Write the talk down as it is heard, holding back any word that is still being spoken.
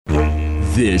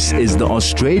This is the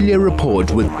Australia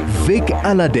Report with Vic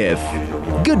Alhadeff.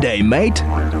 Good day, mate.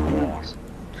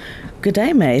 Good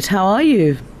day, mate. How are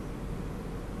you?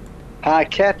 Hi,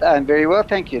 Kat. I'm very well,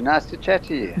 thank you. Nice to chat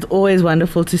to you. It's always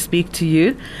wonderful to speak to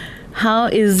you. How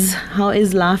is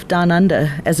life down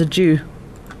under as a Jew?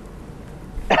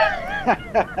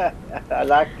 I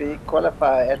like the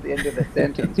qualifier at the end of the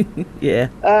sentence. Yeah.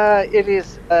 It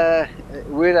is a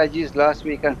word I used last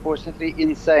week, unfortunately,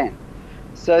 insane.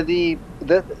 So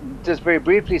just very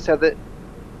briefly, so the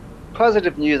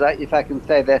positive news, if I can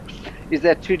say that, is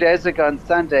that 2 days ago on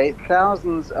Sunday,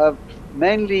 thousands of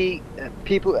mainly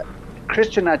people,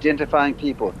 Christian identifying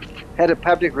people, had a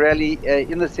public rally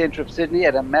in the centre of Sydney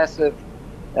at a massive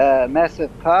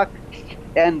park,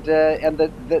 and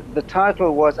the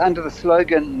title was under the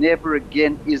slogan "Never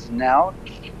Again is Now."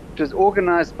 It was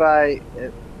organised by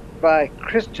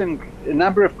a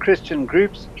number of Christian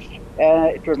groups.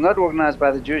 It was not organised by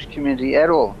the Jewish community at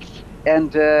all.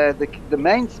 And the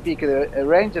main speaker, a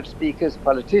range of speakers,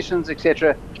 politicians,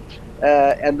 etc.,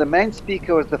 and the main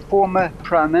speaker was the former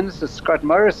Prime Minister, Scott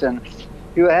Morrison,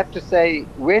 who I have to say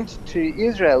went to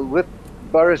Israel with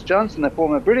Boris Johnson, the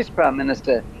former British Prime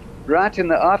Minister, right in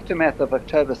the aftermath of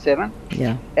October 7th.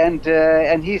 Yeah.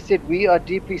 And he said, "We are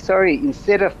deeply sorry.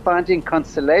 Instead of finding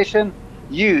consolation,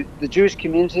 you, the Jewish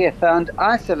community, have found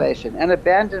isolation and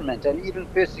abandonment and even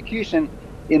persecution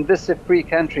in this free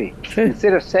country. True.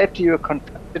 Instead of safety, you were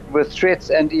confronted with threats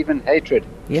and even hatred."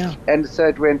 Yeah. And so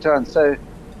it went on. So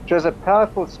it was a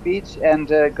powerful speech and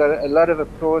got a lot of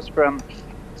applause from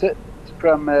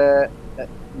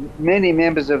many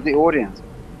members of the audience.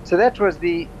 So that was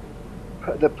the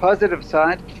positive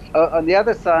side. On the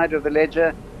other side of the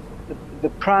ledger, the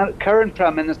current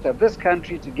Prime Minister of this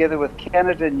country, together with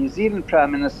Canada and New Zealand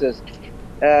Prime Ministers,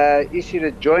 issued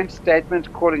a joint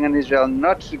statement calling on Israel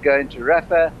not to go into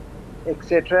Rafah,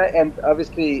 etc. And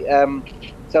obviously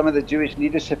some of the Jewish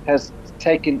leadership has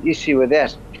taken issue with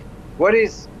that. What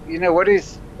is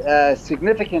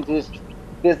significant is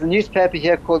there's a newspaper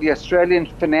here called the Australian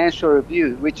Financial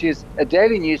Review, which is a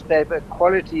daily newspaper, a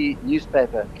quality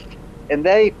newspaper. And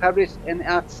they published an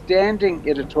outstanding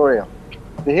editorial.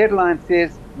 The headline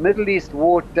says, "Middle East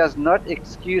war does not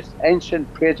excuse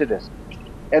ancient prejudice."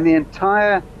 And the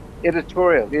entire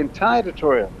editorial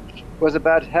was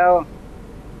about how,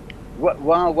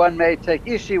 while one may take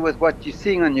issue with what you're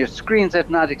seeing on your screens at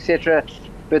night, etc.,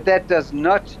 but that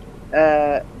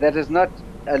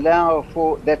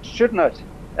should not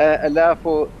allow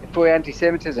for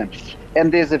anti-Semitism.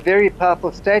 And there's a very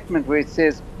powerful statement where it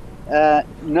says,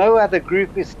 no other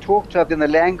group is talked of in the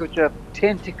language of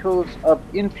tentacles of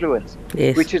influence,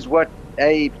 Yes. which is what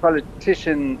a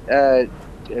politician,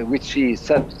 which she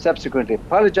subsequently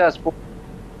apologized for,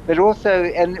 but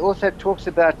also talks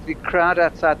about the crowd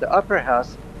outside the Opera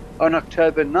House on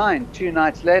October 9, 2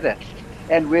 nights later,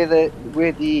 and where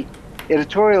the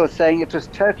editorial is saying it was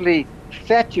totally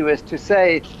fatuous to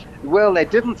say, well, they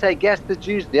didn't say gas the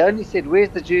Jews, they only said where's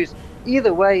the Jews.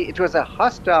 Either way, it was a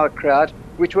hostile crowd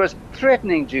which was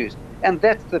threatening Jews, and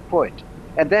that's the point.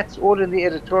 And that's all in the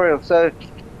editorial. So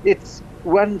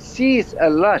one sees a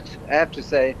lot, I have to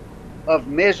say, of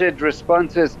measured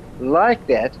responses like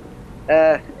that,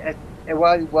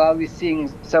 while we're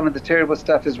seeing some of the terrible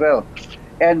stuff as well.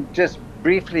 And just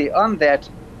briefly on that,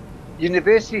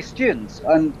 university students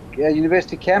on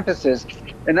university campuses,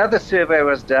 another survey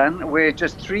was done where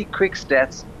just 3 quick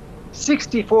stats,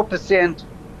 64%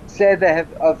 say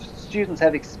students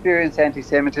have experienced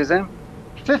anti-Semitism,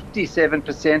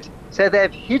 57% say they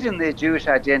have hidden their Jewish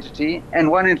identity,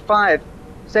 and 1 in 5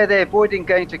 say they're avoiding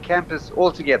going to campus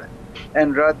altogether,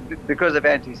 and because of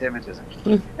anti-Semitism.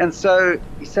 And so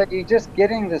you're just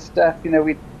getting this stuff.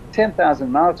 We're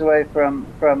 10,000 miles away from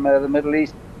the Middle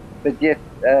East, but yet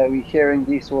we're hearing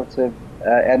these sorts of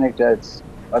anecdotes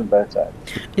on both sides.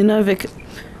 Vic,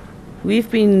 we've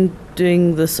been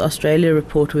doing this Australia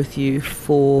report with you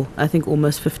for, I think,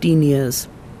 almost 15 years.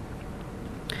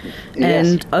 Yes.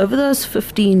 And over those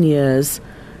 15 years,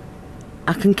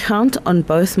 I can count on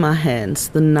both my hands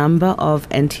the number of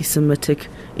anti-Semitic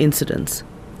incidents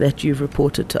that you've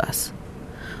reported to us.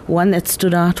 One that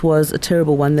stood out was a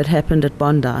terrible one that happened at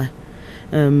Bondi.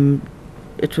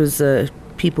 It was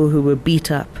people who were beat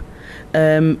up.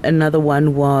 Another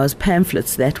one was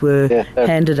pamphlets that were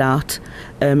handed out,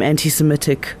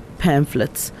 anti-Semitic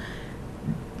pamphlets.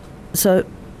 So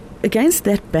against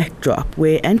that backdrop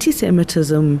where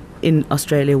anti-Semitism in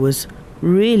Australia was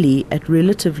really at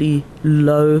relatively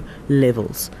low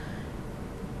levels,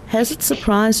 has it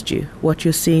surprised you what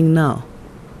you're seeing now?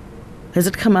 Has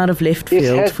it come out of left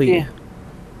field for you?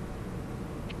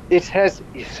 It has.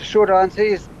 The short answer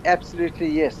is absolutely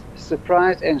yes.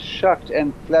 Surprised and shocked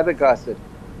and flabbergasted.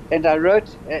 And I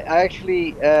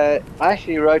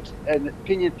actually wrote an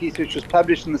opinion piece which was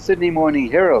published in the Sydney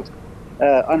Morning Herald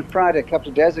on Friday, a couple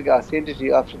of days ago. I sent it to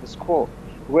you after this call,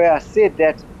 where I said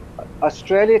that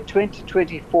Australia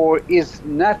 2024 is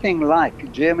nothing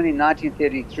like Germany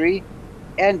 1933,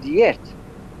 and yet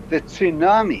the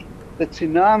tsunami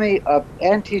of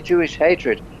anti-Jewish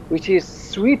hatred, which is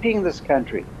sweeping this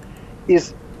country,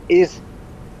 is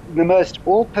the most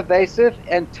all-pervasive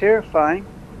and terrifying,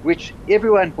 which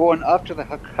everyone born after the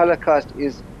Holocaust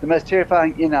is the most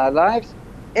terrifying in our lives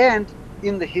and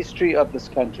in the history of this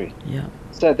country. Yeah.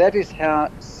 So that is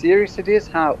how serious it is,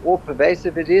 how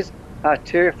all-pervasive it is, how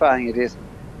terrifying it is.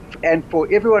 And for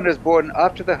everyone who's born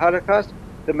after the Holocaust,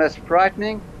 the most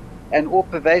frightening and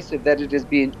all-pervasive that it has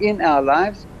been in our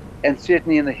lives and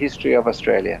certainly in the history of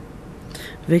Australia.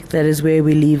 Vic, that is where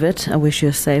we leave it. I wish you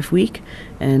a safe week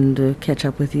and catch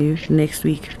up with you next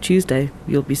week, Tuesday.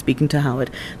 You'll be speaking to Howard.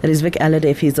 That is Vic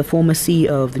Alhadeff. He's the former CEO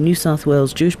of the New South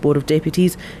Wales Jewish Board of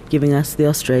Deputies, giving us the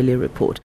Australia Report.